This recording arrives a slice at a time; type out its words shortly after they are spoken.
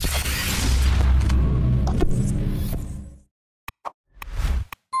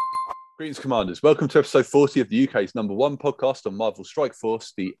Greetings, Commanders. Welcome to episode 40 of the UK's #1 podcast on Marvel Strike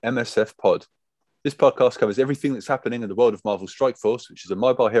Force, the MSF Pod. This podcast covers everything that's happening in the world of Marvel Strike Force, which is a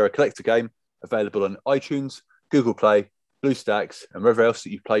mobile hero collector game available on iTunes, Google Play, BlueStacks, and wherever else that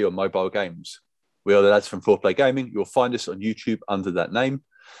you play your mobile games. We are the lads from 4Play Gaming. You'll find us on YouTube under that name.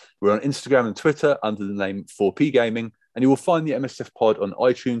 We're on Instagram and Twitter under the name 4P Gaming, and you will find the MSF Pod on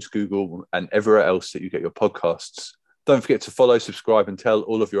iTunes, Google, and everywhere else that you get your podcasts. Don't forget to follow, subscribe, and tell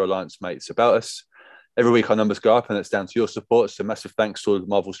all of your Alliance mates about us. Every week our numbers go up, and it's down to your support. So massive thanks to all the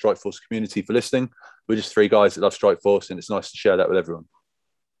Marvel Strike Force community for listening. We're just three guys that love Strike Force, and it's nice to share that with everyone.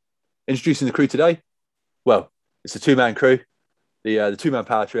 Introducing the crew today. Well, it's a two-man crew, the two-man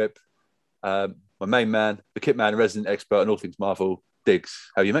power trip. My main man, the kit man, resident expert on all things Marvel, Diggs.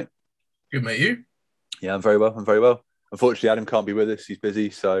 How are you, mate? Good, mate. You? Yeah, I'm very well. Unfortunately, Adam can't be with us. He's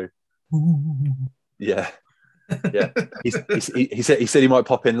busy, so yeah. Yeah, he said he might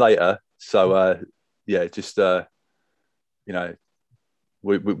pop in later. So we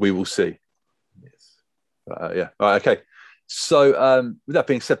will see. Yes. Yeah. All right. Okay. So with that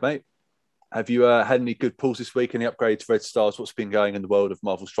being said, mate, have you had any good pulls this week? Any upgrades, Red Stars? What's been going in the world of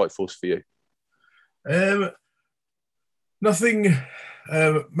Marvel Strike Force for you? Nothing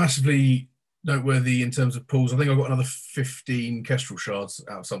massively noteworthy in terms of pulls. I think I've got another 15 Kestrel shards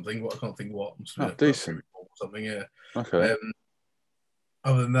out of something. What I can't think what. Decent. Something, yeah. Okay.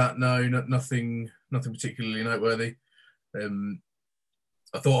 Other than that, no, nothing particularly noteworthy. I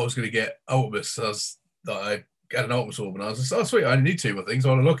thought I was going to get Ultimus. I had an Ultimus orb, and I was just, oh sweet, I only need two more things.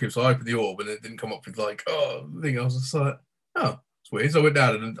 So I unlock him. So I opened the orb, and it didn't come up with I was just like, oh, it's weird. So I went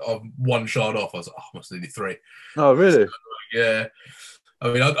down and I'm one shard off. I was like, oh, I must have needed three. Oh, really? So, yeah. I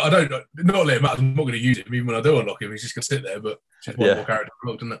mean, I don't not let him out. I'm not going to use him even when I do unlock him. He's just going to sit there. But it's just one more character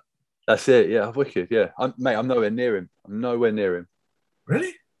unlocked, isn't it? That's it. Yeah, wicked. Yeah, I'm nowhere near him.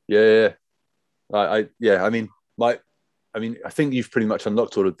 Really? Yeah. I think you've pretty much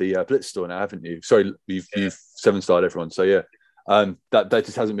unlocked all of the Blitz store now, haven't you? Sorry, you've 7-starred everyone. So yeah, that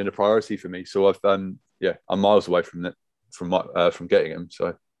just hasn't been a priority for me. So I'm miles away from it, from getting him.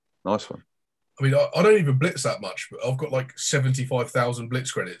 So nice one. I mean, I don't even blitz that much, but I've got like 75,000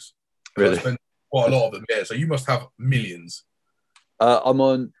 blitz credits. Really? I spend quite a lot of them. Yeah, so you must have millions. I'm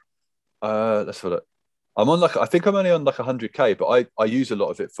on. Let's have a look. I think I'm only on like 100k, but I use a lot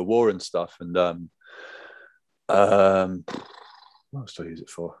of it for war and stuff. And what else do I use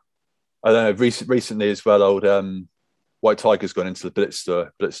it for? I don't know. Recently as well, old White Tiger's gone into the Blitz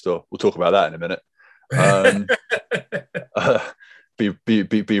store. We'll talk about that in a minute.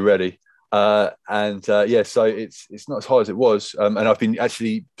 Be ready. So it's not as high as it was, and I've been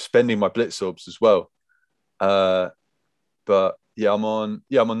actually spending my Blitz orbs as well. But yeah, I'm on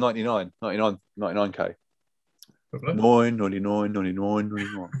 99k. 99.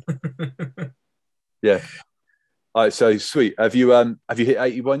 Yeah. All right, so sweet. Have you hit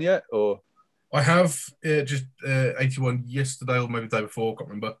 81 yet, or? I have just 81 yesterday or maybe the day before. I can't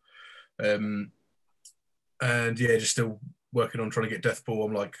remember. And yeah, just still working on trying to get Deathpool.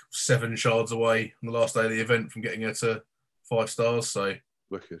 I'm like 7 shards away on the last day of the event from getting her to 5 stars. So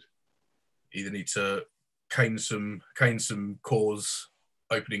wicked. Either need to cane some cores,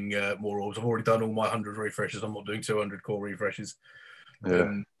 opening more orbs. I've already done all my 100 refreshes. I'm not doing 200 core refreshes.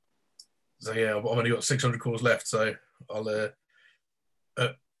 Yeah. So yeah, I've only got 600 cores left. So I'll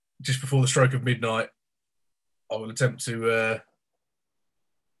just before the stroke of midnight, I will attempt to.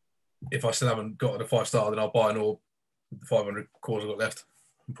 If I still haven't got a 5-star, then I'll buy an orb with the 500 cores I've got left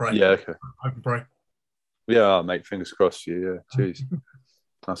and pray. Yeah. Okay. Hope and pray. Yeah, mate. Fingers crossed for you. Yeah. Jeez,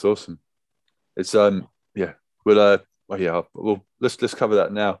 that's awesome. It's Well, let's cover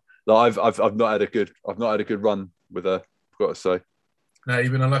that now. Like, I've not had a good run with her. I've got to say. No,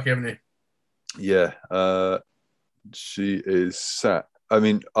 you've been unlucky, haven't you? Yeah. She is sat. I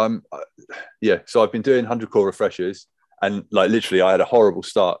mean, So I've been doing 100 core refreshes, and like literally, I had a horrible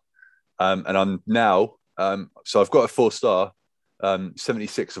start. And I'm now. So I've got a 4-star,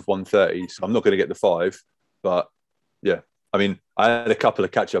 76 of 130. So I'm not going to get the 5, but yeah. I mean, I had a couple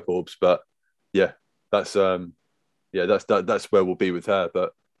of catch-up orbs, but yeah, that's where we'll be with her.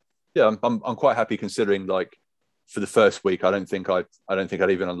 But yeah, I'm quite happy considering, like, for the first week, I don't think I'd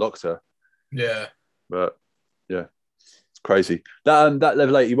even unlocked her. Yeah, but yeah, it's crazy. That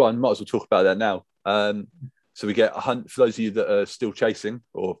level 81, might as well talk about that now. So we get 100 for those of you that are still chasing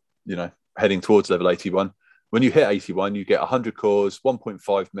or heading towards level 81. When you hit 81, you get 100 cores,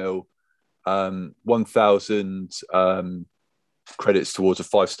 1.5 mil, 1,000 credits towards a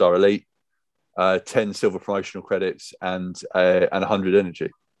 5-star elite, 10 silver promotional credits, and 100 energy,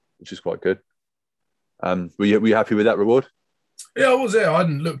 which is quite good. Were you happy with that reward? Yeah, I was there. I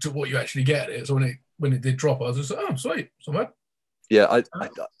hadn't looked at what you actually get at it. So when it did drop, I was just like, oh, sweet. It's not bad. Yeah,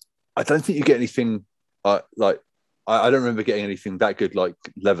 I don't think you get anything like I don't remember getting anything that good like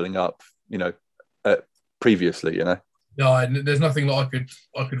leveling up, previously, No, there's nothing that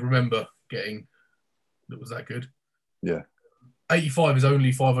I could remember getting that was that good. Yeah. 85 is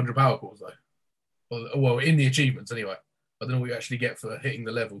only 500 power cores though. Well, in the achievements anyway. I don't know what you actually get for hitting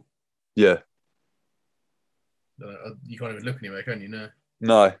the level. Yeah. You can't even look anywhere, can you?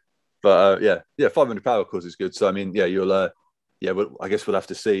 No, but 500 power cores is good. So I mean, yeah, you'll I guess we'll have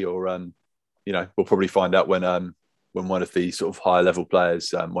to see, or we'll probably find out when one of the sort of higher level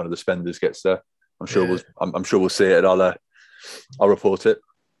players, one of the spenders gets there. I'm sure we'll see it, and I'll report it.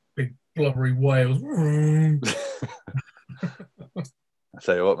 Big blubbery whales. I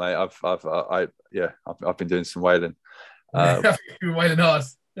tell you what, mate, I've been doing some whaling. You've been whaling hard.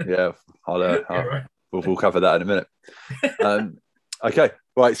 Yeah, we'll cover that in a minute. Okay,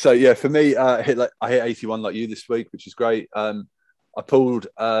 right. So yeah, for me, I hit 81 like you this week, which is great. I pulled,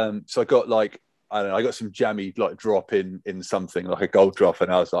 so I got I got some jammy like drop in something like a gold drop,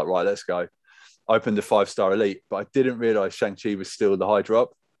 and I was like, right, let's go. I opened the 5-star elite, but I didn't realize Shang-Chi was still the high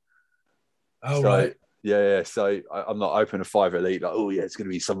drop. Oh, so, right. Yeah. So I'm not open a 5 elite, like, oh yeah, it's going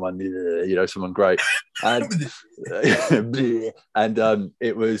to be someone, someone great. And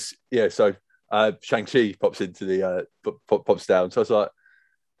it was, yeah. So Shang-Chi pops into the pops down. So I was like,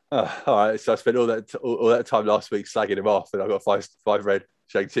 oh, all right. So I spent all that time last week slagging him off, and I got five red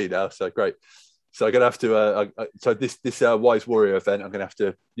Shang-Chi now. So great. So I'm gonna have to. So this Wise Warrior event, I'm gonna have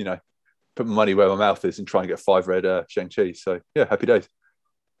to, put my money where my mouth is and try and get 5 red Shang-Chi. So yeah, happy days.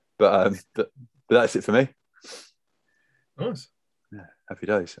 But that's it for me. Nice. Yeah, happy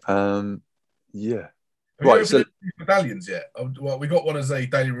days. Yeah. Right. So medallions yet? Well, we got one as a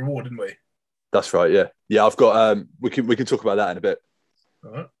daily reward, didn't we? That's right. Yeah. Yeah. I've got. We can talk about that in a bit.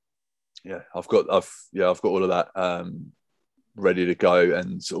 All right. Yeah. I've got all of that ready to go,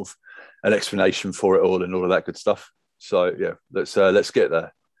 and sort of an explanation for it all and all of that good stuff. So yeah, let's get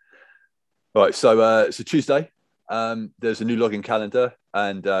there. Right. So Tuesday. There's a new login calendar,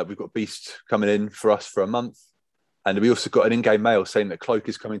 and we've got Beast coming in for us for a month, and we also got an in-game mail saying that Cloak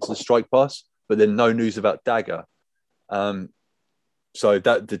is coming to the Strike Pass, but then no news about Dagger. So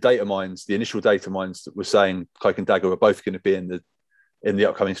that the initial data mines that were saying Cloak and Dagger were both going to be in the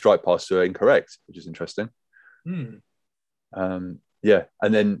upcoming Strike Pass are incorrect, which is interesting. Yeah,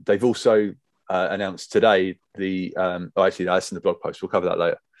 and then they've also announced today actually that's in the blog post. We'll cover that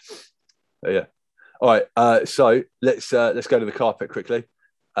later. But yeah. All right, so let's go to the carpet quickly.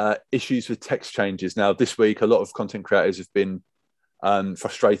 Issues with text changes. Now, this week, a lot of content creators have been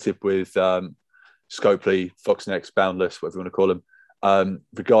frustrated with Scopely, Foxnext, Boundless, whatever you want to call them,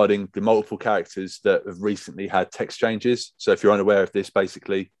 regarding the multiple characters that have recently had text changes. So if you're unaware of this,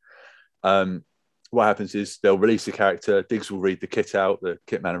 basically, what happens is they'll release a character, Diggs will read the kit out, the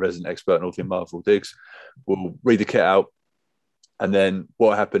Kitman and Resident Expert and all the Marvel Diggs will read the kit out. And then what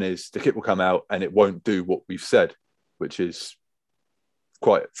will happen is the kit will come out and it won't do what we've said, which is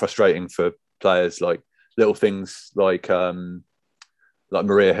quite frustrating for players. Like little things like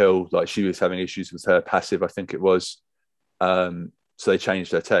Maria Hill, like she was having issues with her passive, I think it was. So they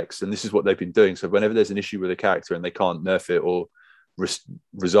changed their text, and this is what they've been doing. So whenever there's an issue with a character and they can't nerf it or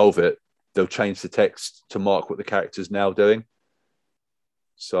resolve it, they'll change the text to mark what the character's now doing.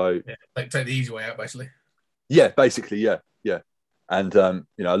 So take the easy way out, basically. Yeah, basically, yeah. And a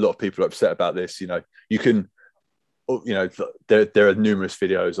lot of people are upset about this. You can, there are numerous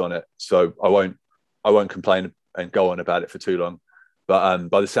videos on it, so I won't complain and go on about it for too long. But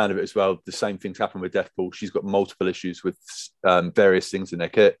by the sound of it as well, the same things happen with Deathpool. She's got multiple issues with various things in their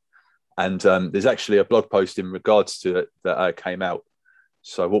kit, and there's actually a blog post in regards to it that came out.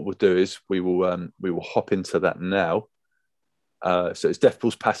 So what we'll do is we will hop into that now. So it's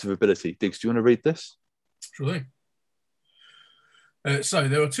Deathpool's passive ability. Diggs, do you want to read this? Sure thing. So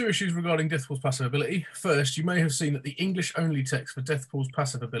there are 2 issues regarding Deathpool's passive ability. First, you may have seen that the English-only text for Deathpool's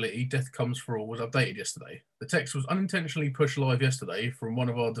passive ability, Death Comes for All, was updated yesterday. The text was unintentionally pushed live yesterday from one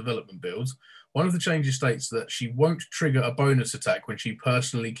of our development builds. One of the changes states that she won't trigger a bonus attack when she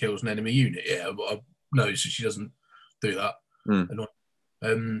personally kills an enemy unit. Yeah, but I know she doesn't do that.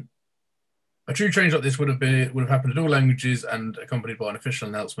 A true change like this would have happened in all languages and accompanied by an official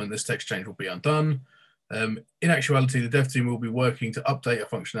announcement. This text change will be undone. In actuality, the dev team will be working to update a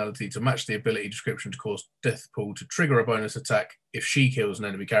functionality to match the ability description to cause Deathpool to trigger a bonus attack if she kills an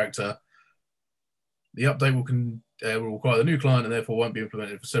enemy character. The update will require the new client and therefore won't be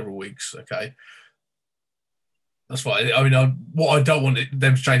implemented for several weeks. Okay. That's fine. I mean, what I don't want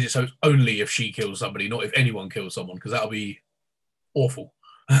them to change it so it's only if she kills somebody, not if anyone kills someone, because that'll be awful.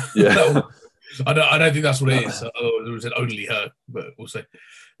 Yeah. I don't think that's what it is. It was only her, but we'll see.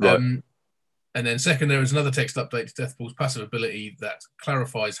 Right. And then second, there is another text update to Deathpool's passive ability that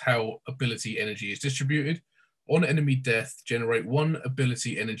clarifies how ability energy is distributed. On enemy death, generate 1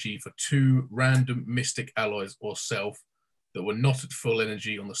 ability energy for 2 random mystic allies or self that were not at full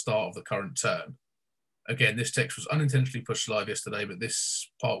energy on the start of the current turn. Again, this text was unintentionally pushed live yesterday, but this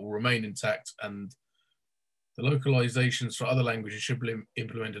part will remain intact, and the localizations for other languages should be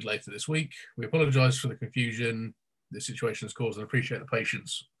implemented later this week. We apologize for the confusion this situation has caused and appreciate the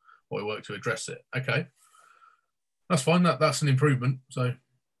patience while we work to address it. Okay. That's fine. That's an improvement. So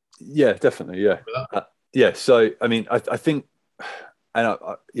yeah, definitely. Yeah. So, I mean, I think, and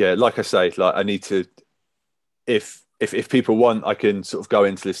like I say, like I need to, if people want, I can sort of go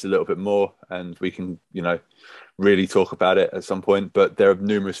into this a little bit more and we can, really talk about it at some point. But there are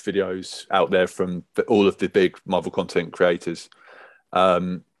numerous videos out there from all of the big Marvel content creators,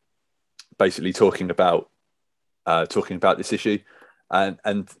 basically talking about this issue,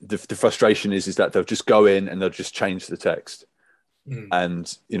 and the frustration is that they'll just go in and they'll just change the text,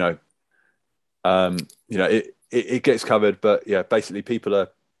 and it gets covered. But yeah, basically people are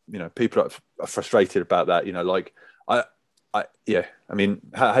frustrated about that. I mean,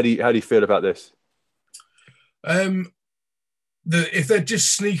 how do you feel about this? If they're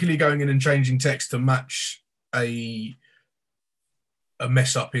just sneakily going in and changing text to match a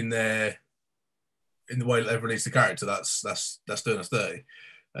mess up in the way that they've released the character, that's doing us dirty.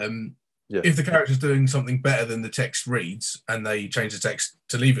 If the character's doing something better than the text reads and they change the text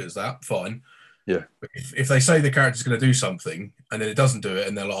to leave it as that, fine. Yeah. But if they say the character's going to do something and then it doesn't do it,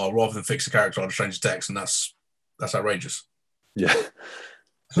 and they're like, "Oh, rather than fix the character, I'll just change the text," and that's outrageous. Yeah.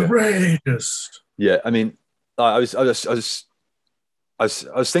 It's outrageous. Yeah, I mean, I was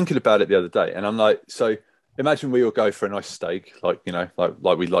thinking about it the other day, and I'm like, so imagine we all go for a nice steak, like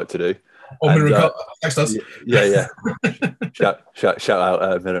we'd like to do. Or Miriam Carter, text us. Yeah. shout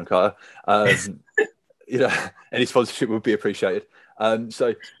out Miriam Carter. Any sponsorship would be appreciated.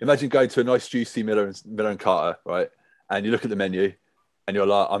 So imagine going to a nice juicy Miller and Carter, right? And you look at the menu, and you're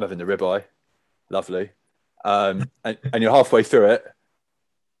like, I'm having the ribeye, lovely. And you're halfway through it,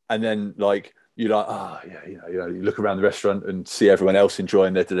 and then like you're like, you look around the restaurant and see everyone else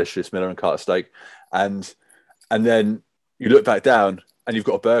enjoying their delicious Miller and Carter steak, and then you look back down and you've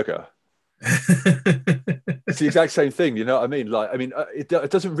got a burger. It's the exact same thing, you know what I mean? Like, I mean, it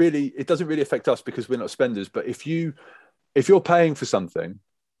doesn't really affect us because we're not spenders. But if you're paying for something,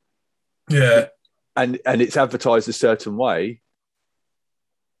 yeah, and it's advertised a certain way,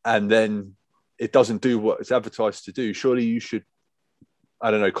 and then it doesn't do what it's advertised to do, surely you should,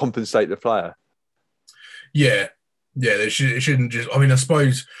 I don't know, compensate the player. Yeah. It shouldn't just. I mean, I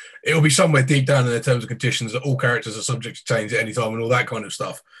suppose it'll be somewhere deep down in their terms and conditions that all characters are subject to change at any time and all that kind of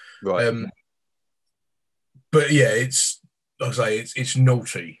stuff. Right. But yeah, it's like I say, it's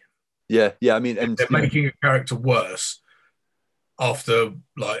naughty. Yeah. I mean, and they're making a character worse after,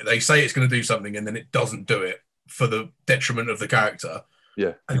 like, they say it's going to do something and then it doesn't do it for the detriment of the character.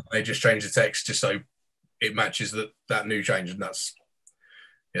 Yeah. And they just change the text just so it matches that new change, and that's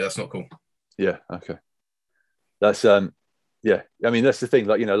not cool. Yeah. Okay. That's yeah. I mean, that's the thing.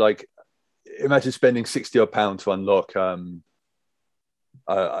 Like, like imagine spending £60 to unlock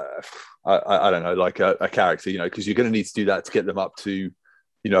I don't know, like a character, because you're going to need to do that to get them up to,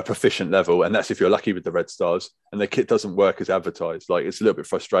 a proficient level, and that's if you're lucky with the red stars, and the kit doesn't work as advertised. Like, it's a little bit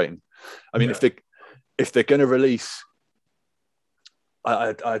frustrating. I mean, if they're going to release,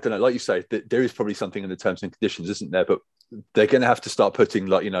 I don't know, like you say, there is probably something in the terms and conditions, isn't there? But they're going to have to start putting,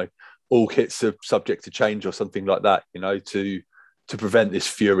 like, all kits are subject to change or something like that, to prevent this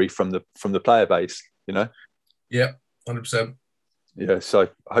fury from the player base, Yeah, 100%. Yeah, so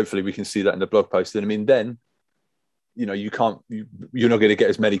hopefully we can see that in the blog post. And I mean, then, you're not going to get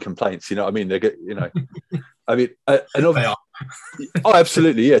as many complaints. You know what I mean? I mean, oh,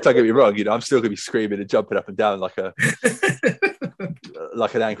 absolutely, yeah. Don't get me wrong. I'm still going to be screaming and jumping up and down like an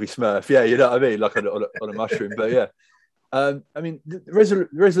angry Smurf. Yeah, you know what I mean, like on a mushroom. But yeah, I mean, the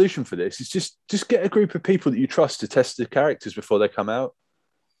resolution for this is just get a group of people that you trust to test the characters before they come out.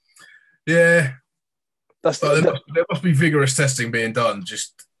 Yeah. There must be vigorous testing being done.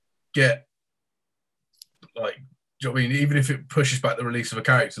 Just get, like, do you know what I mean? Even if it pushes back the release of a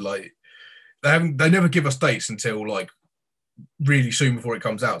character, like they never give us dates until like really soon before it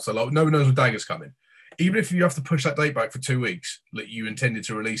comes out. So like no one knows when Dagger's coming. Even if you have to push that date back for 2 weeks, like you intended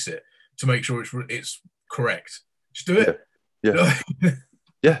to release it, to make sure it's correct, just do it.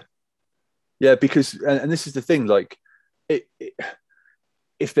 Yeah. Yeah. Because and this is the thing, like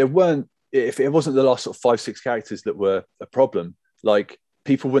if it wasn't the last sort of 5-6 characters that were a problem, like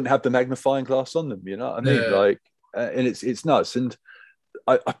people wouldn't have the magnifying glass on them. You know what I mean? Yeah. Like, and it's nuts. And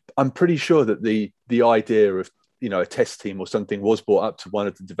I'm pretty sure that the idea of, you know, a test team or something was brought up to one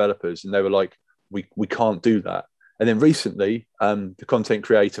of the developers, and they were like, we can't do that. And then recently, the content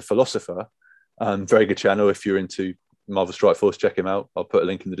creator Philosopher, very good channel if you're into Marvel Strike Force, check him out. I'll put a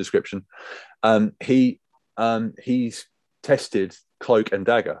link in the description. He's tested Cloak and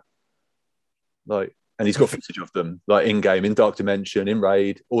Dagger, like, and he's got footage of them, like in game, in Dark Dimension, in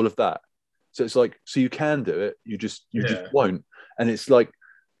Raid, all of that. So it's like, so you can do it, you just won't. And it's like,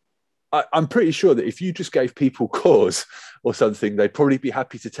 I'm pretty sure that if you just gave people cause or something, they'd probably be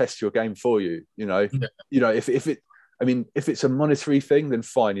happy to test your game for you. You know, if it's a monetary thing, then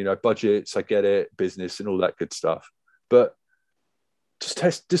fine. You know, budgets, I get it, business and all that good stuff. But just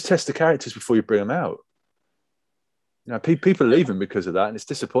test the characters before you bring them out. You know, people are leaving because of that, and it's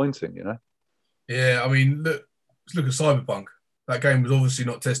disappointing. You know. Yeah, I mean, let's look at Cyberpunk. That game was obviously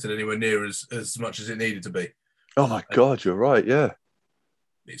not tested anywhere near as much as it needed to be. Oh my God, you're right. Yeah.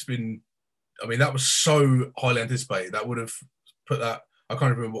 It's been, I mean, that was so highly anticipated. That would have put that, I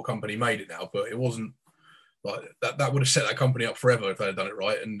can't remember what company made it now, but it wasn't like that would have set that company up forever if they had done it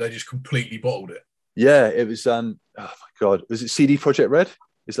right. And they just completely bottled it. Yeah, it was, oh my God, was it CD Projekt Red?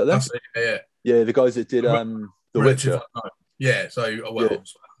 Is that them? Yeah. Yeah, the guys that did The Witcher. Yeah, so, well, yeah.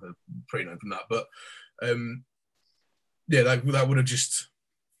 Pretty known from that. But, yeah, that would have just,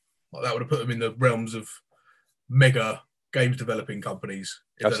 like, that would have put them in the realms of mega games developing companies.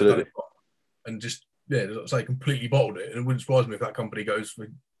 Absolutely. And just, yeah, say completely bottled it. And it wouldn't surprise me if that company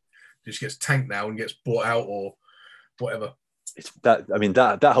just gets tanked now and gets bought out or whatever. It's that, I mean,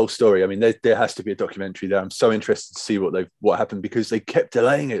 that whole story, I mean, there has to be a documentary there. I'm so interested to see what happened, because they kept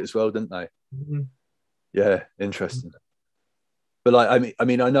delaying it as well, didn't they? Mm-hmm. Yeah, interesting. Mm-hmm. But like, I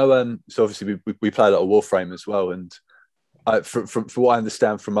mean, I know. So obviously we play a lot of Warframe as well, and from what I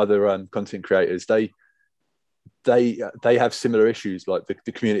understand from other content creators, they have similar issues. Like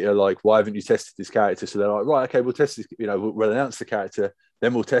the community are like, why haven't you tested this character? So they're like, right, okay, we'll test this. You know, we'll announce the character,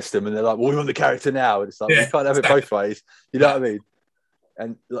 then we'll test them, and they're like, well, we want the character now. And it's like, we can't have it both ways. You know what I mean?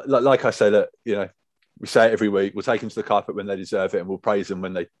 And like I say, that, you know, we say it every week. We'll take them to the carpet when they deserve it, and we'll praise them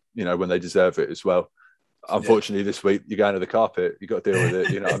when they deserve it as well. Unfortunately, this week you're going to the carpet. You got to deal with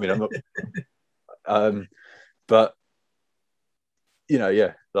it. You know, I mean, I'm not. But you know,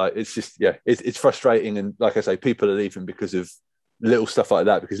 yeah, like it's just, yeah, it's frustrating, and like I say, people are leaving because of little stuff like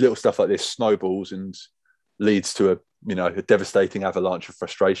that. Because little stuff like this snowballs and leads to a devastating avalanche of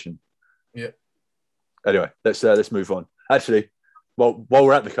frustration. Yeah. Anyway, let's move on. Actually, while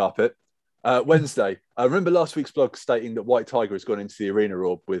we're at the carpet, Wednesday, I remember last week's blog stating that White Tiger has gone into the arena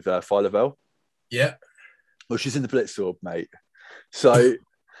orb with Phyla-Vell. Yeah. Well, she's in the Blitz orb, mate. So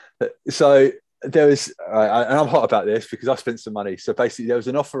there was, and I'm hot about this because I spent some money. So basically, there was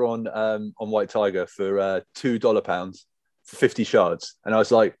an offer on White Tiger for £2 for 50 shards, and I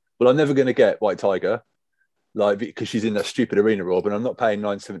was like, well, I'm never going to get White Tiger, like, because she's in that stupid arena orb, and I'm not paying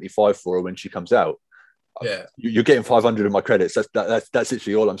 $9.75 for her when she comes out. Yeah, you're getting 500 of my credits. That's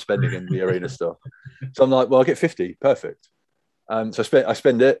literally all I'm spending in the arena stuff. So I'm like, well, I'll get 50, perfect. So I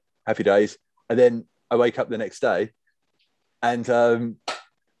spend it, happy days, and then I wake up the next day, and I'm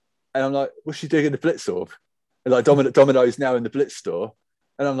like, what's she doing in the Blitz orb? And like Domino is now in the Blitz store,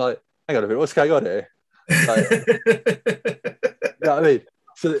 and I'm like, hang on a minute, what's going on here? Like, you know what I mean?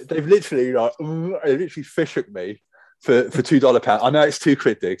 So they've literally fish hooked me for £2. I know it's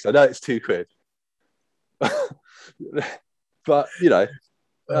 £2, Diggs. I know it's £2. But you know,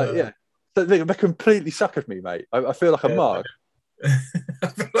 yeah, they completely suckered me, mate. I feel like a mark. I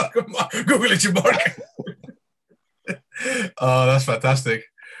feel like a mark. Google it, you mark. Oh, that's fantastic.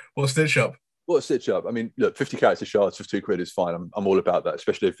 What's Stitch Up? What's Stitch Up? I mean, look, 50 character shards for £2 is fine. I'm all about that,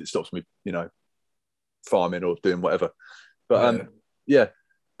 especially if it stops me, you know, farming or doing whatever. But yeah,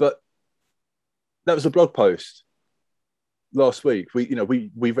 but that was a blog post last week. We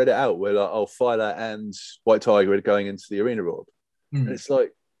read it out. We're like, oh, Phyla and White Tiger are going into the arena orb. And it's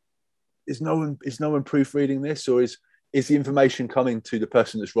like, is no one proofreading this, or is the information coming to the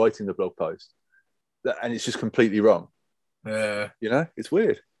person that's writing the blog post, and it's just completely wrong? Yeah, you know, it's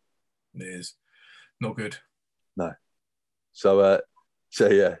weird. It is not good. No. So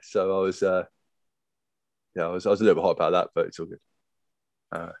yeah. So I was I was a little bit hot about that, but it's all good.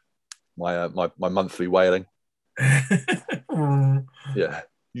 My monthly wailing. Yeah.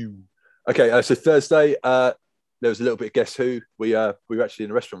 Okay. So Thursday, there was a little bit of Guess Who. We were actually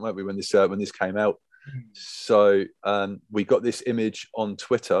in a restaurant, weren't we, when this came out? So we got this image on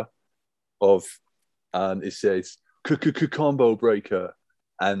Twitter of it says combo breaker,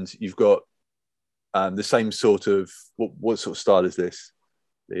 and you've got The same sort of what sort of style is this?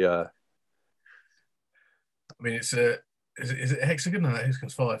 I mean, is it a hexagon? No,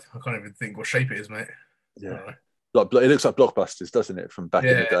 hexagon's 5. I can't even think what shape it is, mate. Yeah, like it looks like Blockbusters, doesn't it, from back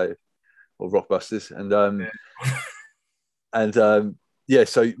in the day, or Rockbusters, and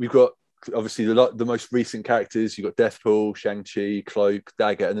so we've got obviously the most recent characters. You've got Deathpool, Shang-Chi, Cloak,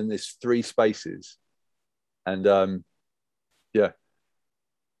 Dagger, and then there's 3 spaces, and I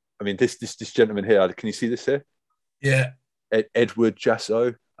mean this gentleman here. Can you see this here? Yeah, Edward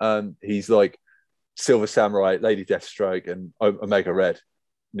Jasso. He's like Silver Samurai, Lady Deathstrike, and Omega Red,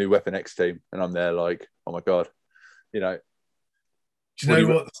 new Weapon X team, and I'm there like, oh my god, you know. Do you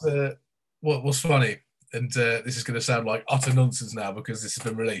know what's funny? And this is going to sound like utter nonsense now because this has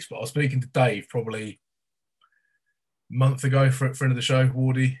been released. But I was speaking to Dave probably a month ago for friend of the show,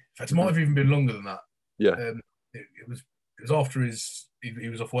 Wardy. In fact, it might have even been longer than that. Yeah, it was after he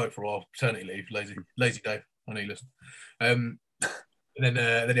was off work for a while, paternity leave. Lazy Dave. I know you listen. And then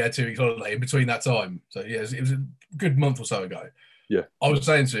he had 2 weeks holiday in between that time. So yeah, it was a good month or so ago. Yeah, I was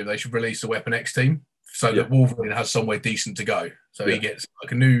saying to him they should release a Weapon X team so that Wolverine has somewhere decent to go. So he gets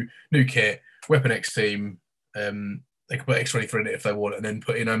like a new kit, Weapon X team. They can put X-23 in it if they want, and then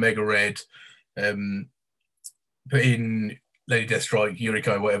put in Omega Red, put in Lady Deathstrike,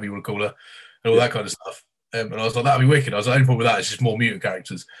 Yuriko, whatever you want to call her, and all that kind of stuff. And I was like, that'd be wicked. I was like, the only problem with that is just more mutant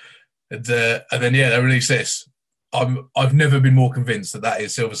characters. And then they released this. I've never been more convinced that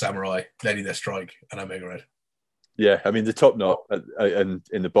is Silver Samurai, Lady Deathstrike, and Omega Red. Yeah, I mean the top knot and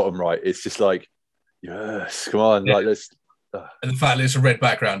in the bottom right, it's just like, yes, come on, like let's. And the fact that it's a red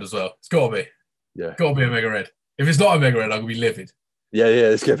background as well. It's got to be. Yeah, got to be Omega Red. If it's not Omega Red, I'm gonna be livid. Yeah,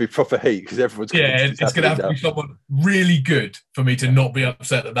 it's gonna be proper heat because everyone's. It's gonna have to be someone really good for me to not be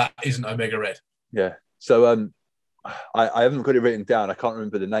upset that isn't Omega Red. Yeah. So I haven't got it written down. I can't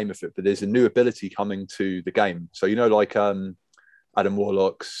remember the name of it, but there's a new ability coming to the game. So you know, like Adam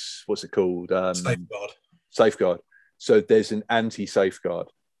Warlock's, what's it called? Safeguard. So there's an anti-safeguard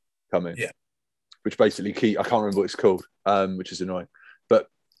coming. Yeah. Which basically I can't remember what it's called, which is annoying. But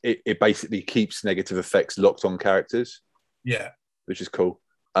it basically keeps negative effects locked on characters. Yeah. Which is cool.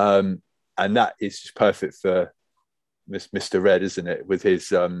 And that is just perfect for Mr. Red, isn't it? With his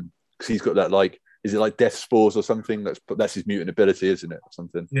because he's got that like, is it like death spores or something? That's his mutant ability, isn't it? Or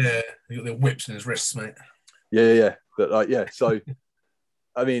something. Yeah, he got the whips in his wrists, mate. Yeah. But like, yeah. So,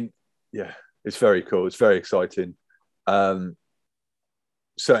 I mean, yeah, it's very cool. It's very exciting.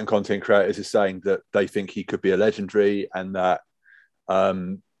 Certain content creators are saying that they think he could be a legendary, and that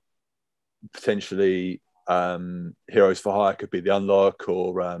potentially Heroes for Hire could be the unlock,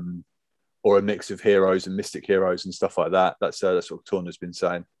 or a mix of heroes and mystic heroes and stuff like that. That's what Torna's been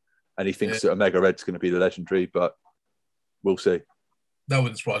saying. And he thinks that Omega Red's going to be the legendary, but we'll see. That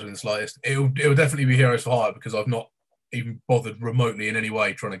wouldn't surprise me in the slightest. It'll definitely be Heroes for Hire because I've not even bothered remotely in any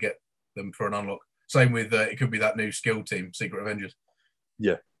way trying to get them for an unlock. Same with it could be that new skill team, Secret Avengers.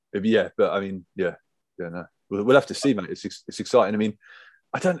 Yeah, but I mean, no, we'll have to see, mate. It's exciting. I mean,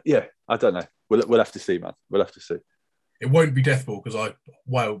 I don't know. We'll have to see, man. We'll have to see. It won't be Deathpool because not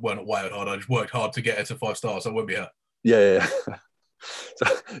wailed hard. I just worked hard to get her to 5 stars. So it won't be her. Yeah. So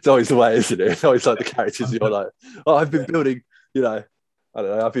it's always the way, isn't it? It's always like the characters you're like, oh, I've been building, I don't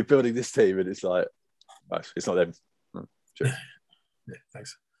know, I've been building this team, and it's like, it's not them. Yeah,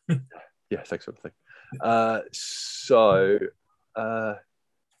 thanks. Yeah, thanks for everything. Man,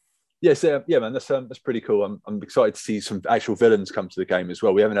 that's pretty cool. I'm excited to see some actual villains come to the game as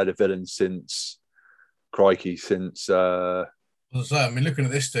well. We haven't had a villain since As I say, I mean, looking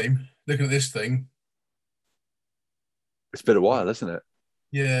at this thing, it's been a while, hasn't it?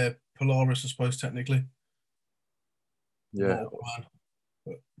 Yeah, Polaris, I suppose, technically. Yeah.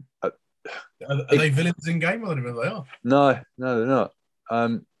 Are they villains in game? I don't know if they are. No, they're not.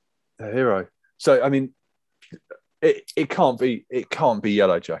 A hero. So I mean, it can't be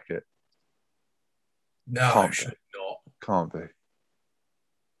Yellow Jacket. No, it should not. Can't be.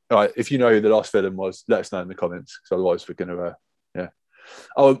 All right, if you know who the last villain was, let us know in the comments, because otherwise we're going to,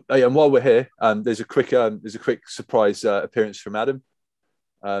 Oh, and while we're here, there's a quick surprise appearance from Adam.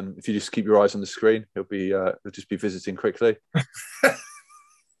 If you just keep your eyes on the screen, he'll just be visiting quickly.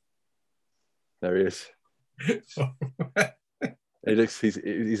 There he is.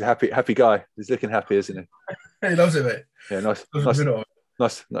 He's a happy guy. He's looking happy, isn't he? He loves it, mate. Yeah, nice.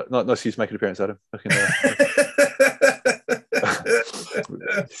 He's making an appearance, Adam.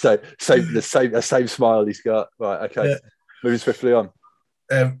 So the same smile he's got. Right, okay. Yeah. Moving swiftly on.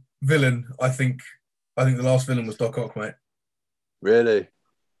 Villain, I think the last villain was Doc Ock, mate. Really?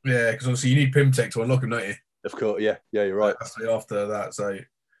 Yeah, because obviously you need Pimtech to unlock him, don't you? Of course, yeah, you're right. After that, so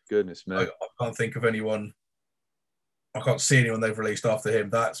Goodness me. I can't think of anyone. I can't see anyone they've released after him.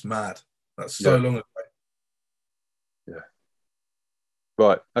 That's mad. That's so long ago. Yeah.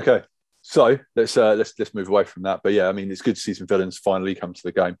 Right. Okay. So let's move away from that. But yeah, I mean, it's good to see some villains finally come to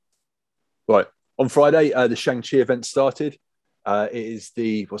the game. Right. On Friday, the Shang-Chi event started. It is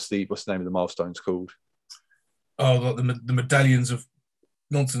what's the name of the milestones called? Oh, like the medallions of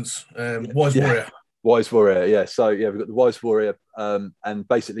nonsense. Wise Warrior. Wise Warrior. Yeah. So yeah, we've got the Wise Warrior, and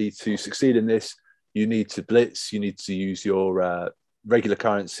basically to succeed in this, you need to blitz. You need to use your regular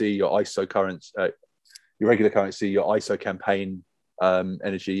currency, your ISO currency, your regular currency, your ISO campaign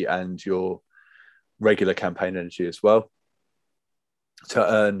energy, and your regular campaign energy as well to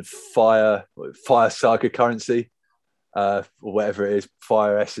earn fire saga currency, or whatever it is,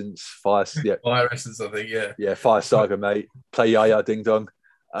 fire essence, fire essence, I think, yeah, fire saga, mate. Play Yaya Ding Dong.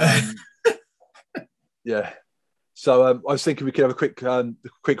 Yeah. So I was thinking we could have a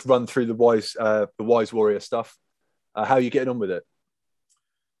quick run through the Wise Warrior stuff. How are you getting on with it?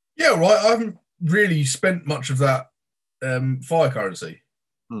 Yeah, right. I haven't really spent much of that fire currency.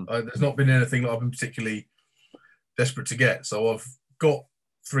 There's not been anything that I've been particularly desperate to get. So I've got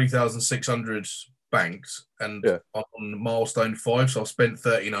 3,600 banked, and I'm on milestone 5, so I've spent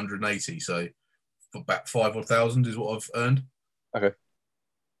 1,380. So about 5,000 is what I've earned. Okay.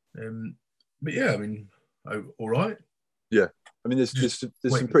 But yeah, I mean, all right. Yeah, I mean, there's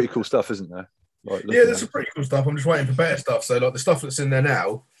some pretty cool stuff, isn't there? Like, yeah, there's some pretty cool stuff. I'm just waiting for better stuff. So like the stuff that's in there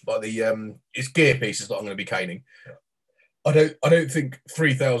now, like it's gear pieces that I'm going to be caning. I don't think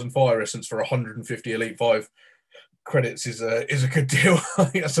 3,000 fire essence for 150 Elite 5 credits is a good deal. I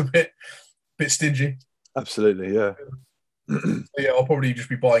think that's a bit stingy. Absolutely, yeah. Yeah, I'll probably just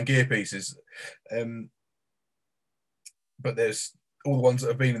be buying gear pieces. But there's all the ones that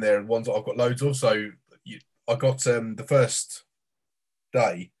have been in there and ones that I've got loads of. So I got the first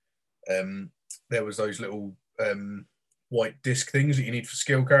day, there was those little white disc things that you need for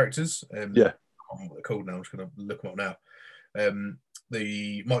skill characters. I don't know what they're called now. I'm just going to look them up now.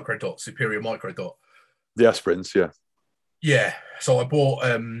 The micro dot, superior micro dot. The aspirins, yeah. Yeah. So I bought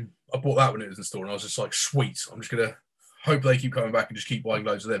that when it was in store, and I was just like, sweet. I'm just gonna hope they keep coming back and just keep buying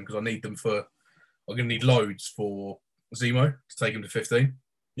loads of them because I need them for. I'm gonna need loads for Zemo to take him to 15.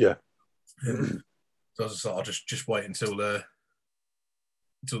 Yeah. So I was just like, I'll just wait until they're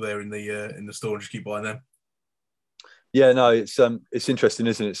in the store and just keep buying them. Yeah, no, it's interesting,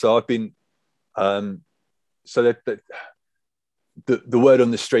 isn't it? So I've been, so that the word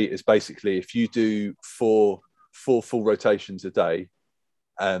on the street is basically if you do four full rotations a day,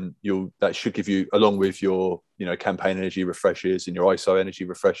 that should give you, along with your campaign energy refreshes and your ISO energy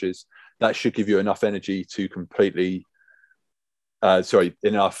refreshes, that should give you enough energy to completely,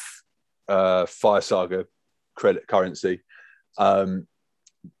 enough Fire Saga credit currency to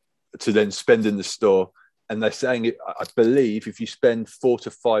then spend in the store. And they're saying, I believe, if you spend $4,000 to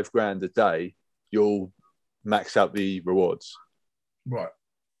 $5,000 a day, you'll max out the rewards. Right.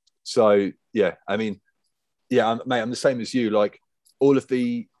 So yeah, I mean, yeah, mate, I'm the same as you. Like all of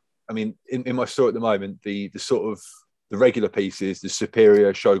in my store at the moment, the sort of the regular pieces, the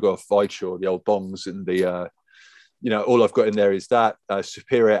Superior, Shoggoth, Videshore, the old bongs, and the all I've got in there is that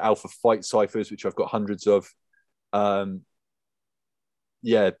Superior Alpha Fight Ciphers, which I've got hundreds of.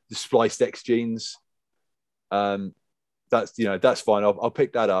 The spliced X genes. That's fine. I'll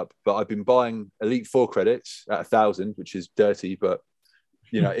pick that up. But I've been buying Elite 4 credits at 1,000, which is dirty, but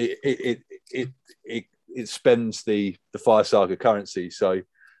it spends the Fire Saga currency. So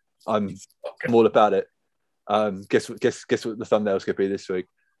I'm all about it. Guess what the thumbnail's gonna be this week.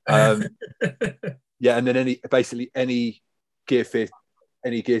 Yeah, and then any gear tier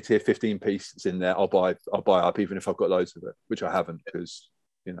 15 piece that's in there, I'll buy up, even if I've got loads of it, which I haven't because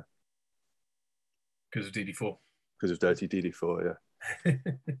because of DD4. Because of dirty DD4, yeah.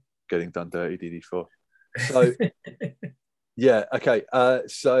 Getting done dirty DD4. So yeah, okay.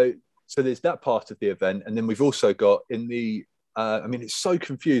 So there's that part of the event, and then we've also got in the it's so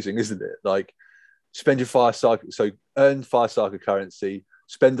confusing, isn't it? Like spend your Fire Saga, so earn Fire Saga currency,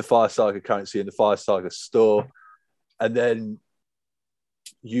 spend the Fire Saga currency in the Fire Saga store, and then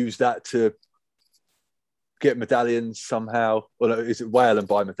use that to get medallions somehow. Or is it whale and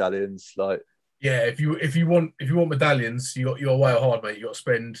buy medallions? Like, yeah, if you want medallions, you're way hard, mate. You got to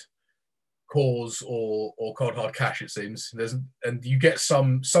spend cores or cold hard cash. It seems and you get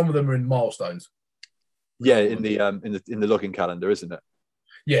some of them are in milestones. Yeah, in the login calendar, isn't it?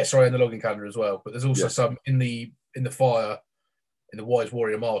 Yeah, sorry, in the login calendar as well. But there's also some in the Fire, in the Wise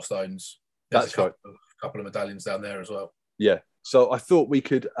Warrior milestones. That's right. A couple of medallions down there as well. Yeah. So I thought we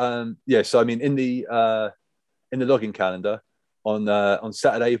could. So I mean, in the login calendar, On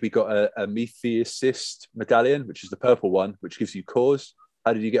Saturday, we got a Metheosist medallion, which is the purple one, which gives you cores.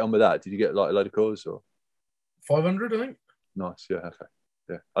 How did you get on with that? Did you get like a load of cores or 500? I think. nice? Yeah, okay.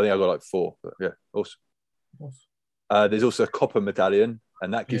 Yeah, I think I got like 4, but yeah, awesome. There's also a copper medallion,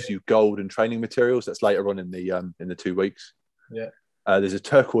 and that gives you gold and training materials. That's later on in the 2 weeks. Yeah. There's a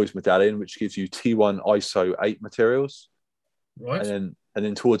turquoise medallion, which gives you T1 ISO 8 materials. Right. And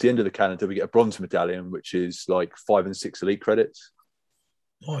then towards the end of the calendar, we get a bronze medallion, which is like 5 and 6 elite credits.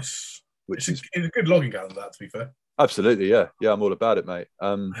 Nice. Which it's a good logging calendar, that, to be fair. Absolutely, yeah. Yeah, I'm all about it, mate.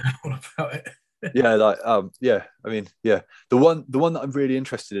 I'm all about it. Yeah, like yeah. I mean, yeah. The one that I'm really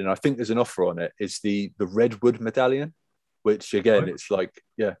interested in, I think there's an offer on it, is the Redwood medallion, which again, it's like,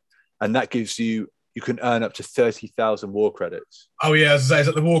 yeah, and that gives you can earn up to 30,000 war credits. Oh yeah, as I say, is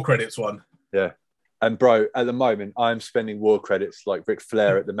that the war credits one? Yeah. And bro, at the moment, I'm spending war credits like Ric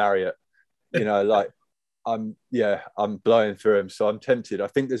Flair at the Marriott. You know, like I'm blowing through them. So I'm tempted. I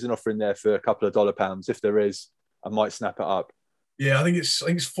think there's an offer in there for a couple of $pounds. If there is, I might snap it up. Yeah, I think it's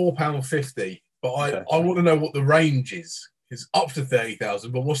 £4.50. But I want to know what the range is. It's up to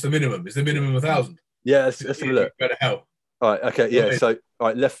 30,000, but what's the minimum? Is the minimum 1,000? Yeah, let's have a look. Better help. All right, okay, yeah. So all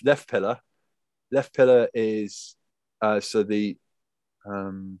right, left pillar. Left pillar is left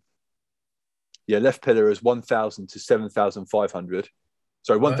pillar is 1,000 to 7,500.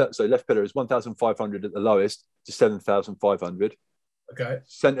 Sorry, so left pillar is 1,500 at the lowest to 7,500. Okay.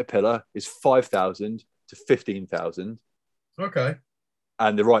 Center pillar is 5,000 to 15,000. Okay.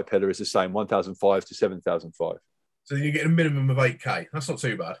 And the right pillar is the same, 1,005 to 7,005. So you get a minimum of 8K. That's not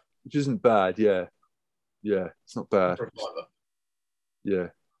too bad. Which isn't bad, yeah. Yeah, it's not bad. Yeah.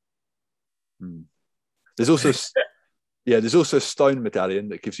 There's also there's also a stone medallion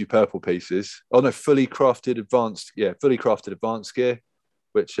that gives you purple pieces. Oh no, fully crafted advanced gear,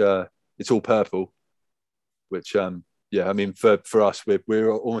 which it's all purple. Which I mean for us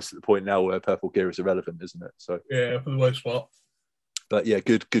we're almost at the point now where purple gear is irrelevant, isn't it? So yeah, for the most part. But yeah,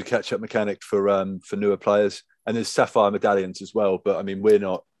 good catch up mechanic for newer players. And there's sapphire medallions as well, but I mean we're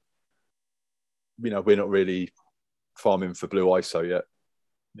not really farming for blue ISO yet.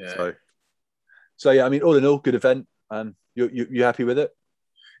 Yeah. So yeah, I mean all in all, good event. You happy with it?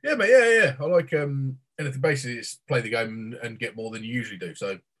 Yeah, mate. Yeah. I like anything. Basically, it's play the game and get more than you usually do.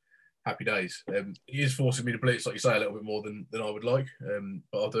 So happy days. He is forcing me to blitz, like you say, a little bit more than I would like.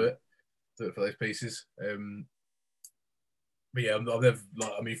 But I'll do it for those pieces. But yeah, I've never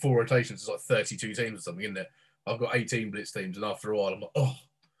 4 rotations is like 32 teams or something, isn't it? I've got 18 blitz teams, and after a while, I'm like, oh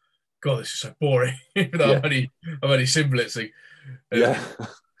god, this is so boring. I'm only sim blitzing. Yeah.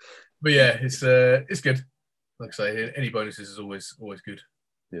 But yeah, it's good. Like I say, any bonuses is always good.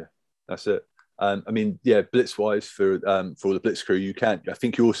 Yeah, that's it. I mean, yeah, blitz wise for all the blitz crew, you can. I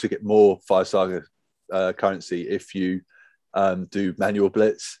think you also get more Fire Saga currency if you do manual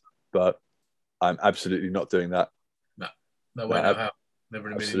blitz, but I'm absolutely not doing that. No way, no how. Never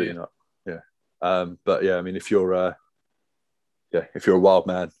in a million years. Absolutely not. Yeah. But yeah, I mean, if you're a wild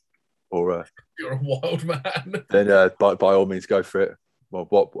man or you're a wild man, then by all means go for it. Well,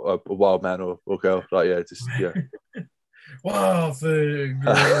 what a wild man or girl, like wild thing.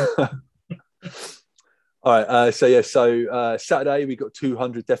 All right, so Saturday we got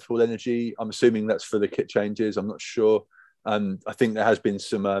 200 Death Pool energy. I'm assuming that's for the kit changes. I'm not sure. I think there has been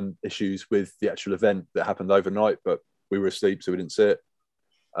some issues with the actual event that happened overnight, but we were asleep, so we didn't see it.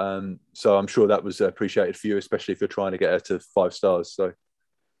 So I'm sure that was appreciated for you, especially if you're trying to get her to 5 stars. So,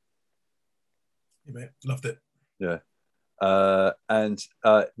 yeah, mate, loved it. Yeah. And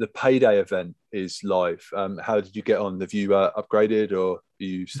the payday event is live. How did you get on? Have you upgraded, or are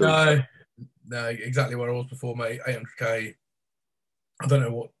you still? No, exactly where I was before, mate. 800k. I don't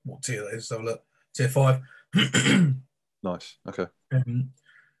know what tier that is. So look, tier 5. Nice. Okay.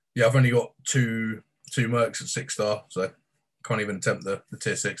 Yeah, I've only got two mercs at 6-star, so can't even attempt the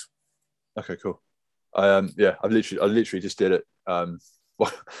tier 6. Okay, cool. I literally just did it.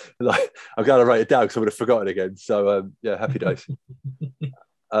 Like I've got to write it down because I would have forgotten again. So yeah, happy days.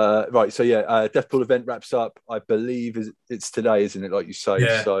 Right, so yeah, Death Pool event wraps up. I believe it's today, isn't it? Like you say.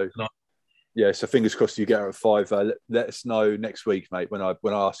 Yeah, so yeah, so fingers crossed you get her at 5. Let us know next week, mate, when I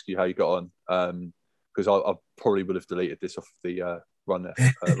ask you how you got on. Because I probably would have deleted this off the run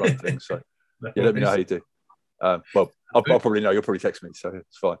thing. So yeah, let me know how you do. Well, I'll probably know. You'll probably text me, so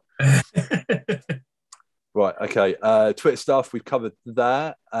it's fine. Right, okay. Twitter stuff, we've covered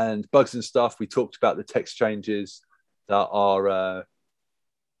that, and bugs and stuff. We talked about the text changes that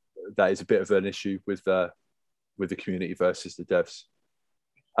is a bit of an issue with the community versus the devs.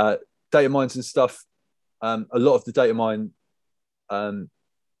 Data mines and stuff. A lot of the data mine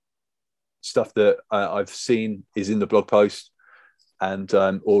stuff that I've seen is in the blog post. and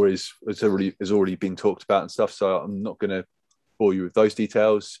or is already been talked about and stuff. So I'm not going to bore you with those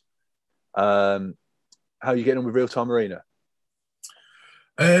details. How are you getting on with Real Time Arena?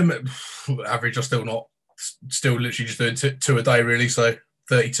 Average. I'm still literally just doing two a day really. So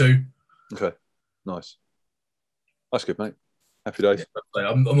 32. Okay, nice. That's good, mate. Happy days. Yeah,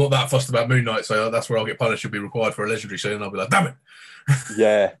 I'm not that fussed about Moon Knight, so that's where I'll get punished. You'll be required for a legendary soon, and I'll be like, damn it.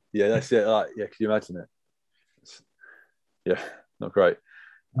 yeah, that's it. Like, yeah, can you imagine it? Yeah, not great.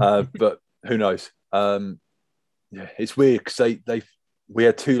 But who knows? Yeah, it's weird because we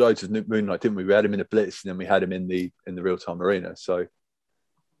had 2 loads of Moon Knight, didn't we? We had him in a Blitz, and then we had him in the Real Time Arena. So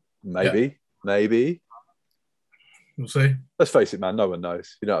maybe we'll see. Let's face it, man. No one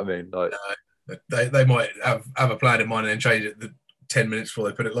knows. You know what I mean? Like they might have a plan in mind and then change it 10 minutes before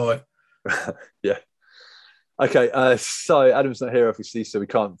they put it live. Yeah. Okay. So Adam's not here, obviously, so we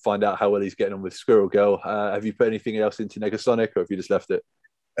can't find out how well he's getting on with Squirrel Girl. Have you put anything else into Negasonic, or have you just left it?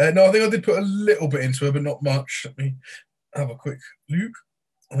 No, I think I did put a little bit into her, but not much. Let me have a quick look.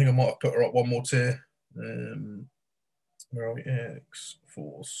 I think I might have put her up one more tier. Where are we?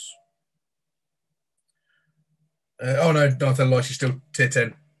 X-Force. Oh no, don't tell a lie. She's still tier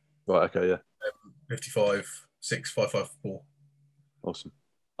 10. Right. Okay. Yeah. 55, 6, 5, 5, 4. Awesome.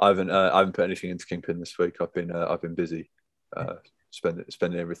 I haven't put anything into Kingpin this week. I've been busy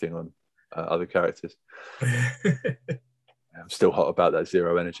spending everything on other characters. I'm still hot about that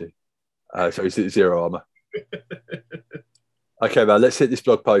zero energy. Sorry, zero armor. Okay, man, let's hit this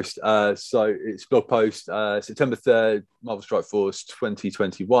blog post. So it's blog post September 3rd, Marvel Strike Force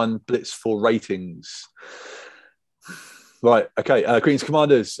 2021, Blitz for ratings. Right, okay. Greetings,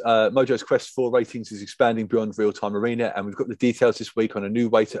 Commanders. Mojo's quest for ratings is expanding beyond real-time arena, and we've got the details this week on a new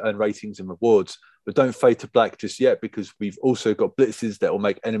way to earn ratings and rewards. But don't fade to black just yet, because we've also got blitzes that will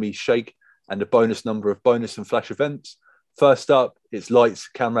make enemies shake and a bonus number of bonus and flash events. First up, it's lights,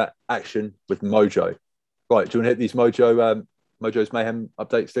 camera, action with Mojo. Right, do you want to hit these Mojo's Mayhem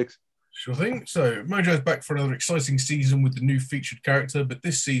update sticks? Sure thing. So Mojo's back for another exciting season with the new featured character, but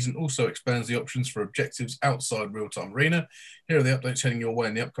this season also expands the options for objectives outside real-time arena. Here are the updates heading your way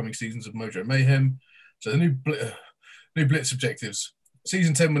in the upcoming seasons of Mojo Mayhem. So the new Blitz objectives.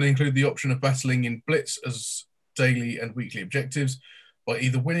 Season 10 will include the option of battling in Blitz as daily and weekly objectives. By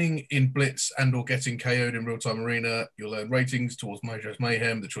either winning in Blitz and or getting KO'd in real-time arena, you'll earn ratings towards Mojo's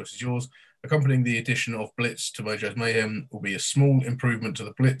Mayhem. The choice is yours. Accompanying the addition of Blitz to Mojo's Mayhem will be a small improvement to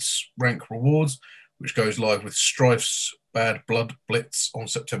the Blitz rank rewards, which goes live with Strife's Bad Blood Blitz on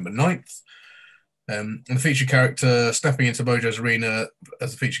September 9th. And the featured character snapping into Mojo's Arena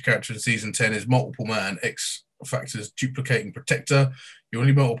as the featured character in Season 10 is Multiple Man, X Factor's Duplicating Protector. You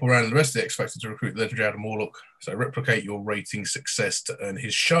only multiple round the rest of the X Factor to recruit the legendary Adam Warlock, so replicate your rating success to earn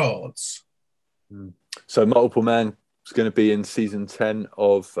his shards. So Multiple Man is going to be in Season 10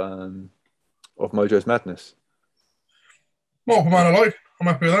 of Mojo's Madness. Multiple Man I like. I'm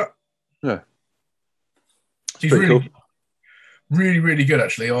happy with that. Yeah. He's really cool. Really good,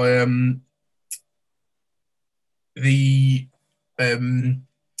 actually. The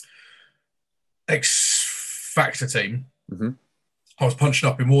X Factor team, I was punching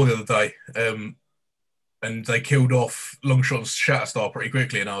up in war the other day, and they killed off Longshot's Shatterstar pretty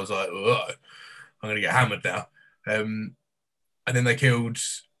quickly, and I was like, I'm going to get hammered now. And then they killed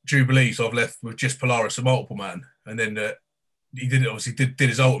Jubilee, so I've left with just Polaris and Multiple Man, and then he did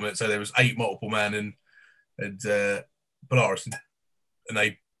his ultimate, so there was 8 Multiple Man and Polaris, and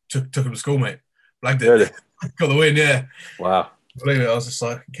they took him to school, mate. Blagged it. Really? Got the win, yeah. Wow. Believe it, I was just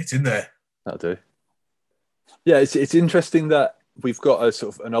like, get in there. That'll do. Yeah, it's interesting that we've got a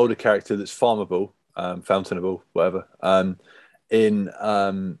sort of an older character that's farmable, fountainable, whatever, in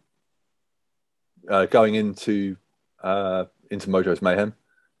going into Mojo's Mayhem.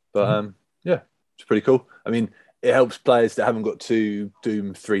 But yeah, it's pretty cool. I mean, it helps players that haven't got to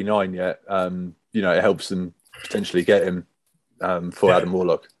Doom 3.9 yet. It helps them potentially get him for Adam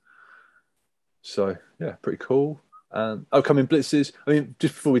Warlock. So yeah, pretty cool. Upcoming blitzes. I mean,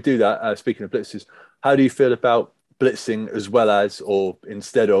 just before we do that, speaking of blitzes, how do you feel about blitzing as well as, or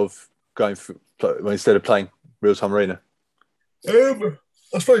instead of playing real time arena? I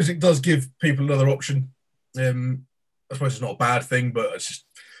suppose it does give people another option. I suppose it's not a bad thing, but it's just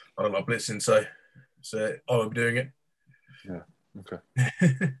I don't like blitzing, so I won't be doing it. Yeah. Okay.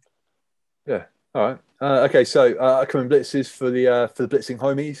 Yeah. All right. Okay. So upcoming blitzes for the blitzing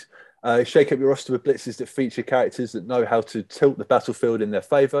homies. Shake up your roster with blitzes that feature characters that know how to tilt the battlefield in their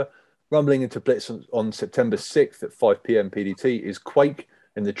favour. Rumbling into Blitz on September 6th at 5 p.m. PDT is Quake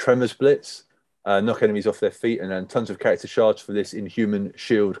in the Tremors Blitz. Knock enemies off their feet and earn tons of character shards for this Inhuman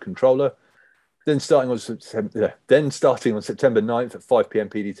Shield controller. Then starting on September 9th at 5 p.m.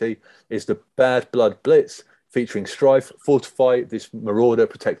 PDT is the Bad Blood Blitz, featuring Strife. Fortify this Marauder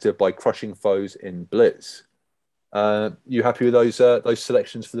protector by crushing foes in Blitz. You happy with those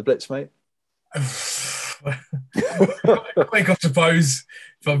selections for the Blitz, mate? I think, I suppose,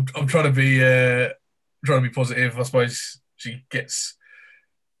 if I'm trying to be positive, I suppose she gets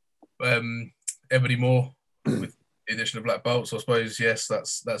Ebony Moore with the addition of Black Bolt. So I suppose, yes,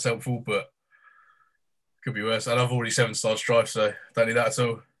 that's helpful, but could be worse. And I've already 7-star Strife, so don't need that at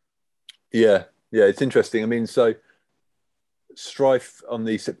all. Yeah, it's interesting. I mean, so Strife on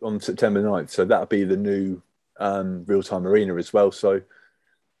September 9th, so that'll be the new real-time arena as well. So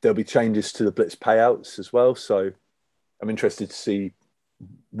there'll be changes to the Blitz payouts as well. So I'm interested to see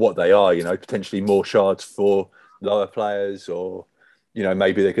what they are, potentially more shards for lower players, or,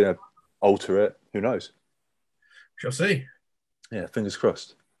 maybe they're going to alter it. Who knows? Shall see. Yeah, fingers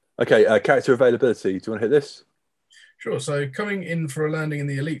crossed. Okay, character availability. Do you want to hit this? Sure. So coming in for a landing in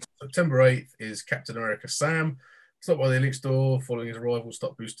the Elite, September 8th is Captain America Sam. Stop by the Elite store. Following his arrival,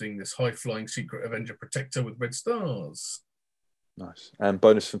 start boosting this high-flying Secret Avenger Protector with red stars. Nice. And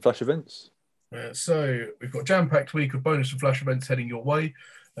bonus and flash events? So we've got jam-packed week of bonus and flash events heading your way.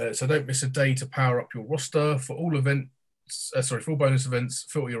 So don't miss a day to power up your roster. For all bonus events,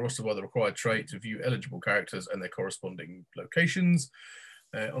 filter your roster by the required trait to view eligible characters and their corresponding locations.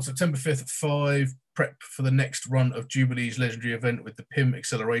 On September 5th at 5, prep for the next run of Jubilee's legendary event with the PIM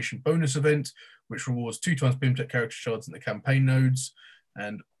Acceleration bonus event, which rewards 2 times PIM Tech character shards in the campaign nodes.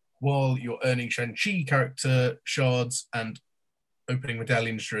 And while you're earning Shang-Chi character shards and opening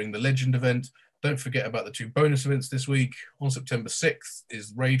medallions during the Legend event, don't forget about the 2 bonus events this week. On September 6th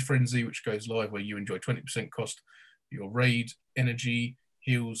is Raid Frenzy, which goes live, where you enjoy 20% cost for your raid, energy,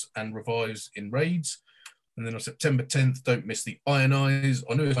 heals, and revives in raids. And then on September 10th, don't miss the Iron Eyes.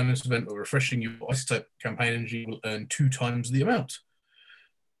 Our newest bonus event of refreshing your Isotype campaign energy will earn 2 times the amount.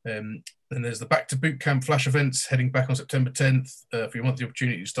 Then there's the Back to Boot Camp Flash events heading back on September 10th for your monthly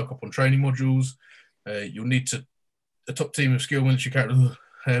opportunity to stock up on training modules. You'll need a top team of skilled military characters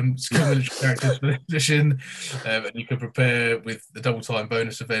for this edition. And you can prepare with the Double Time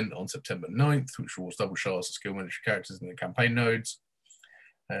bonus event on September 9th, which rewards double shards of skilled military characters in the campaign nodes.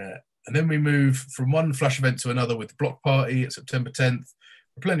 And then we move from one flash event to another with the Block Party at September 10th.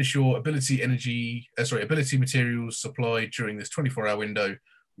 Replenish your ability materials supplied during this 24-hour window,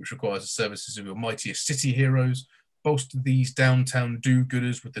 which requires the services of your mightiest city heroes. Bolster these downtown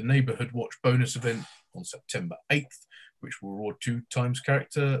do-gooders with the Neighborhood Watch bonus event on September 8th, which will reward 2 times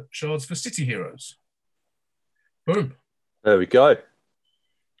character shards for city heroes. Boom. There we go.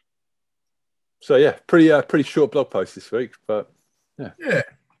 So yeah, pretty short blog post this week, but yeah.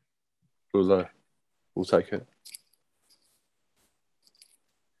 We'll take it.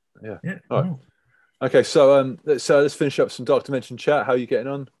 Yeah. All right. Okay, so let's finish up some Dark Dimension chat. How are you getting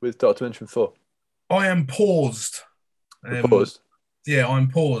on with Dark Dimension 4? I am paused. Paused? Yeah, I'm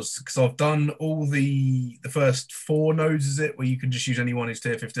paused because I've done all the first 4 nodes, is it, where you can just use anyone who's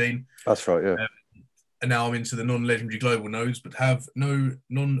tier 15. That's right, yeah. And now I'm into the non-legendary global nodes, but have no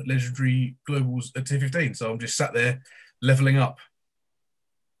non-legendary globals at tier 15. So I'm just sat there leveling up.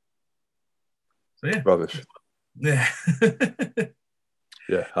 So yeah. Rubbish. Yeah.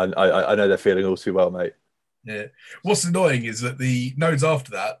 Yeah, I know they're feeling all too well, mate. Yeah. What's annoying is that the nodes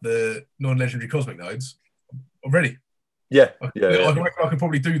after that, the non-legendary cosmic nodes, are ready. Yeah. I reckon I could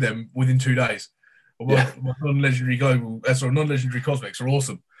probably do them within 2 days. My non-legendary non-legendary cosmics are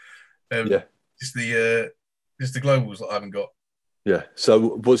awesome. Just the globals that I haven't got. Yeah.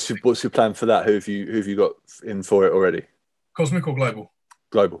 So what's your plan for that? Who have you got in for it already? Cosmic or global?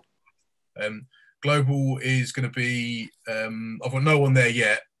 Global. Global is going to be. I've got no one there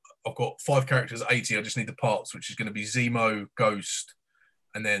yet. I've got 5 characters at 80. I just need the parts, which is going to be Zemo, Ghost,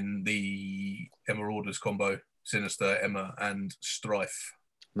 and then the Emma Orders combo: Sinister, Emma, and Strife.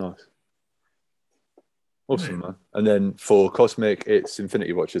 Nice. Awesome, man. And then for Cosmic, it's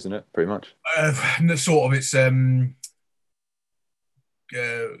Infinity Watch, isn't it? Pretty much. Sort of. It's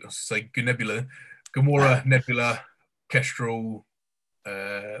Nebula, Gamora, Nebula, Kestrel,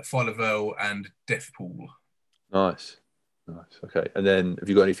 Phyla-Vell, and Deathpool. Nice. Okay. And then, have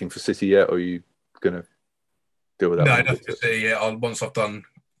you got anything for City yet, or are you gonna deal with that? No, nothing to see yet. Once I've done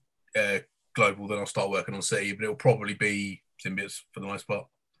global, then I'll start working on City, but it'll probably be symbiotes for the most part.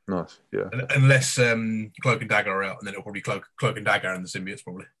 Nice. Yeah. Unless Cloak and Dagger are out, and then it'll probably Cloak and Dagger and the symbiotes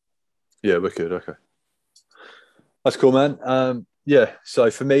probably. Yeah, wicked. Okay. That's cool, man. Yeah. So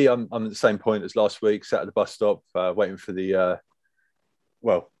for me, I'm at the same point as last week. Sat at the bus stop, waiting for the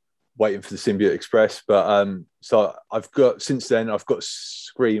Symbiote Express. But so I've got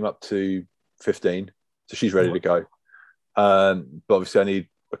Scream up to 15, so she's ready to go. But obviously I need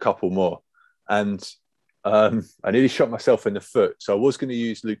a couple more, and I nearly shot myself in the foot. So I was going to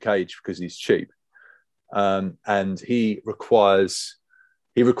use Luke Cage because he's cheap, and he requires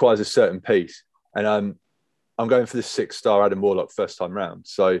a certain piece, and I'm going for the 6-star Adam Warlock second time round.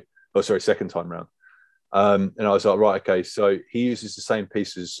 And I was like, right, okay. So he uses the same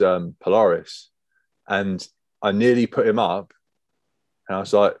piece as Polaris, and I nearly put him up. And I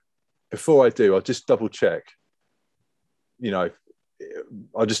was like, before I do, I'll just double check.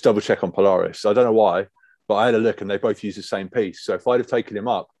 I'll just double check on Polaris. I don't know why, but I had a look and they both use the same piece. So if I'd have taken him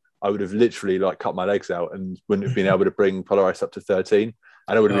up, I would have literally like cut my legs out and wouldn't have been able to bring Polaris up to 13.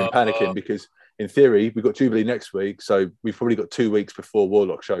 And I would have been panicking because in theory, we've got Jubilee next week. So we've probably got 2 weeks before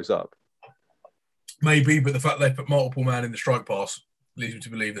Warlock shows up. Maybe, but the fact they put multiple man in the strike pass leads me to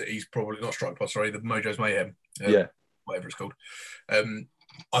believe that he's probably not strike pass, sorry, the Mojo's Mayhem. Whatever it's called.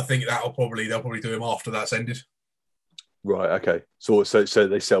 I think they'll probably do him after that's ended. Right. Okay. So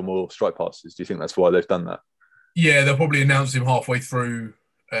they sell more strike passes. Do you think that's why they've done that? Yeah, they'll probably announce him halfway through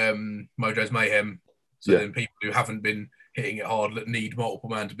Mojo's Mayhem. So then people who haven't been hitting it hard that need multiple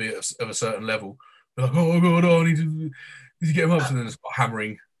man to be of a certain level, they're like, oh god, I need to get him up. So then it's got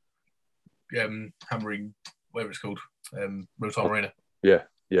hammering, whatever it's called, real time arena. Yeah.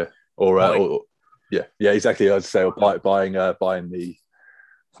 Or exactly. I'd say or buying the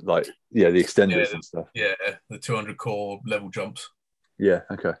the extenders and stuff. Yeah, the 200 core level jumps. Yeah.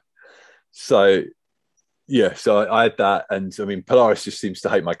 Okay. So I had that, and I mean Polaris just seems to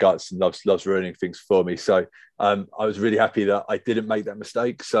hate my guts and loves ruining things for me. So I was really happy that I didn't make that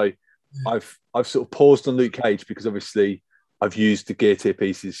mistake. So I've sort of paused on Luke Cage because obviously I've used the gear tier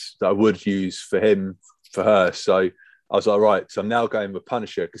pieces that I would use for him for her. So I was like, right. So I'm now going with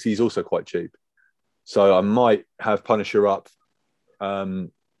Punisher because he's also quite cheap. So I might have Punisher up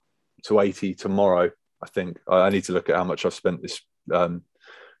to 80 tomorrow. I think I need to look at how much I've spent this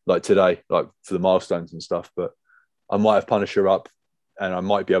today, like for the milestones and stuff. But I might have Punisher up, and I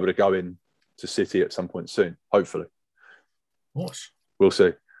might be able to go in to City at some point soon. Hopefully, we'll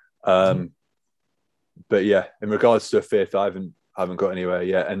see. But yeah, in regards to a fifth, I haven't got anywhere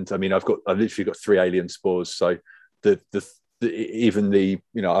yet. And I mean, I've literally got 3 alien spores. So I'm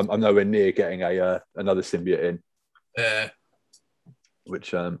nowhere near getting another symbiote in.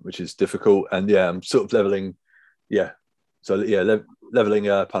 Which is difficult, and I'm sort of leveling. Leveling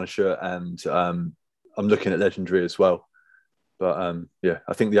Punisher, and I'm looking at Legendary as well. But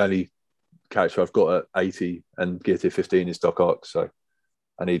I think the only character I've got at 80 and Gear Tier 15 is Doc Ock, so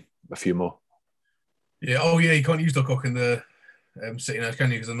I need a few more. Yeah, you can't use Doc Ock in the City Nodes, can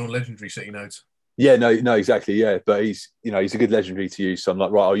you? Because they're non-legendary City Nodes. Yeah, no, exactly, yeah. But he's a good legendary to use, so I'm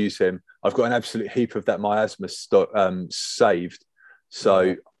like, right, I'll use him. I've got an absolute heap of that miasma stock saved,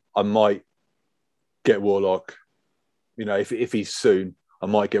 so I might get Warlock. If he's soon, I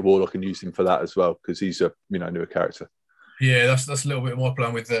might get Warlock and use him for that as well because he's a newer character. Yeah, that's a little bit of my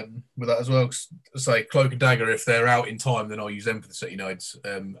plan with that as well. Say Cloak and Dagger, if they're out in time, then I'll use them for the City Nodes.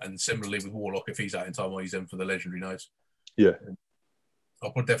 And similarly with Warlock, if he's out in time, I'll use them for the Legendary Nodes. Yeah,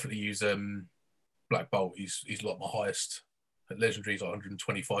 I'll definitely use Black Bolt. He's like my highest at Legendary. He's like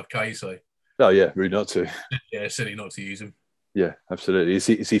 125k. So really not to. Yeah, silly not to use him. Yeah, absolutely. Is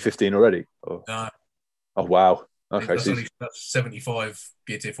he 15 already? Or? No. Oh wow. Okay, that's 75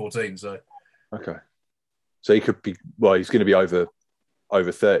 Gear Tier 14. So okay, so he could be. Well, he's going to be over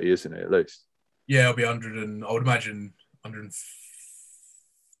 30, isn't he? At least. Yeah, I'll be 100, and I would imagine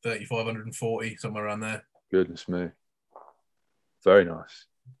 135, 140, somewhere around there. Goodness me. Very nice.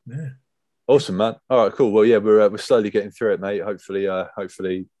 Yeah. Awesome, man. All right, cool. Well, yeah, we're slowly getting through it, mate. Hopefully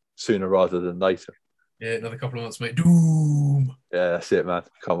sooner rather than later. Yeah, another couple of months, mate. Doom. Yeah, that's it, man.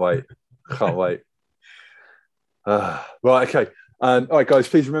 Can't wait. Right, okay. All right, guys,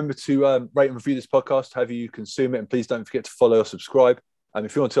 please remember to rate and review this podcast, however you consume it, and please don't forget to follow or subscribe.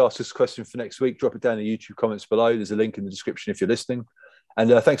 If you want to ask us a question for next week, drop it down in the YouTube comments below. There's a link in the description if you're listening. And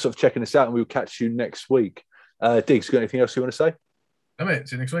thanks for checking us out, and we'll catch you next week. Diggs, got anything else you want to say? No, mate.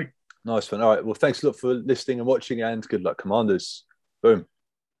 See you next week. Nice one. All right. Well, thanks a lot for listening and watching, and good luck, Commanders. Boom.